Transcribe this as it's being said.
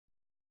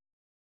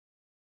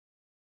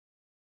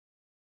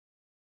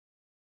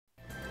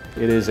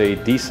It is a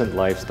decent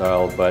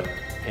lifestyle, but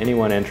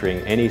anyone entering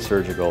any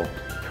surgical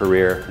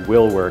career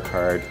will work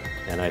hard,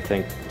 and I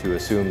think to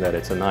assume that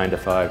it's a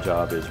 9-to-5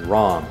 job is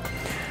wrong.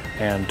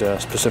 And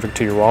specific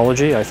to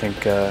urology, I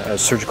think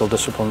as surgical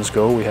disciplines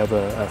go, we have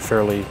a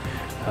fairly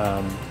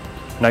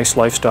nice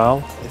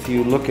lifestyle. If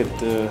you look at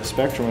the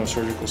spectrum of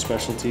surgical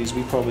specialties,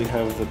 we probably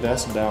have the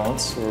best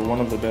balance, or one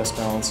of the best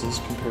balances,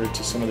 compared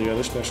to some of the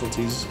other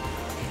specialties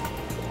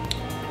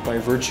by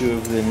virtue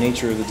of the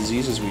nature of the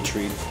diseases we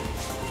treat.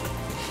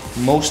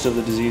 Most of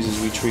the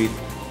diseases we treat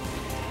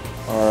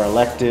are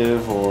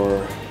elective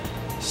or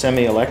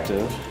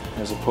semi-elective,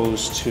 as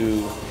opposed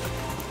to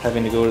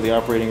having to go to the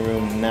operating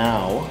room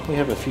now. We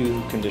have a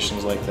few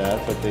conditions like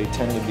that, but they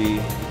tend to be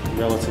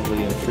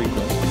relatively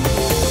infrequent.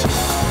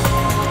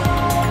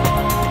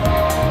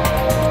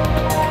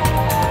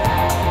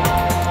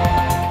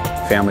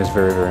 Family is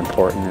very, very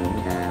important,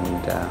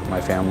 and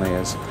my family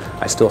is,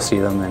 I still see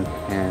them,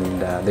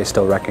 and they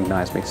still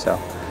recognize me, so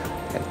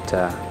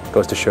it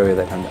goes to show you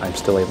that I'm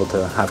still able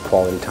to have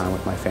quality time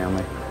with my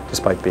family,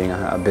 despite being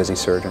a busy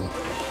surgeon.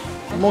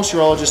 Most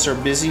urologists are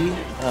busy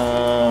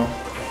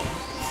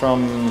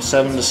from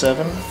 7 to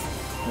 7,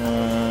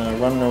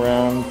 running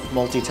around,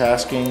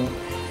 multitasking,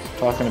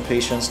 talking to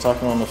patients,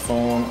 talking on the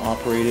phone,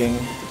 operating,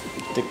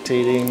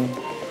 dictating,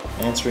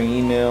 answering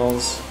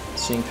emails,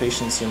 seeing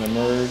patients in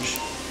emerge.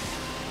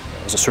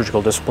 As a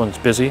surgical discipline, it's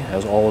busy,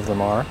 as all of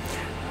them are,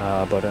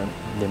 but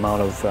the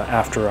amount of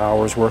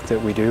after-hours work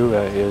that we do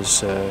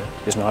is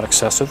not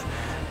excessive,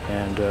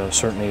 and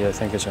certainly I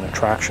think is an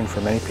attraction for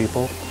many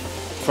people.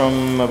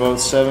 From about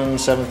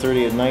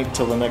 7:30 at night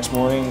till the next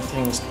morning,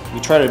 we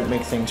try to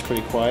make things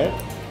pretty quiet.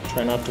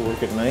 Try not to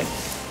work at night.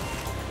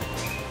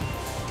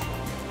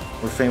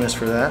 We're famous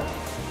for that.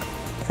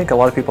 I think a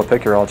lot of people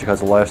pick urology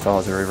because the lifestyle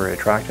is very, very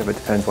attractive. It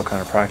depends what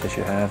kind of practice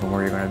you have and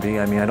where you're going to be.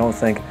 I mean, I don't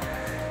think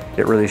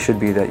it really should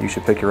be that you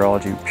should pick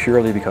urology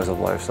purely because of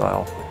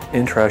lifestyle.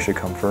 Interest should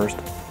come first.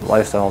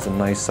 Lifestyle is a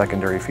nice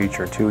secondary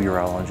feature to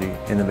urology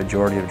in the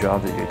majority of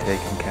jobs that you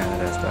take in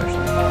Canada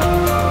especially.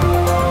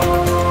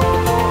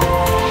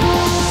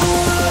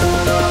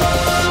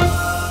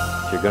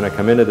 If you're going to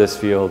come into this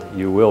field,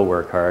 you will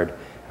work hard,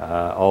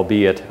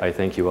 albeit I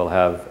think you will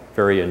have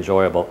very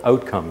enjoyable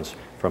outcomes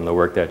from the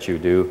work that you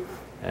do,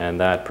 and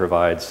that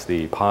provides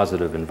the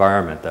positive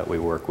environment that we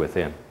work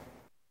within.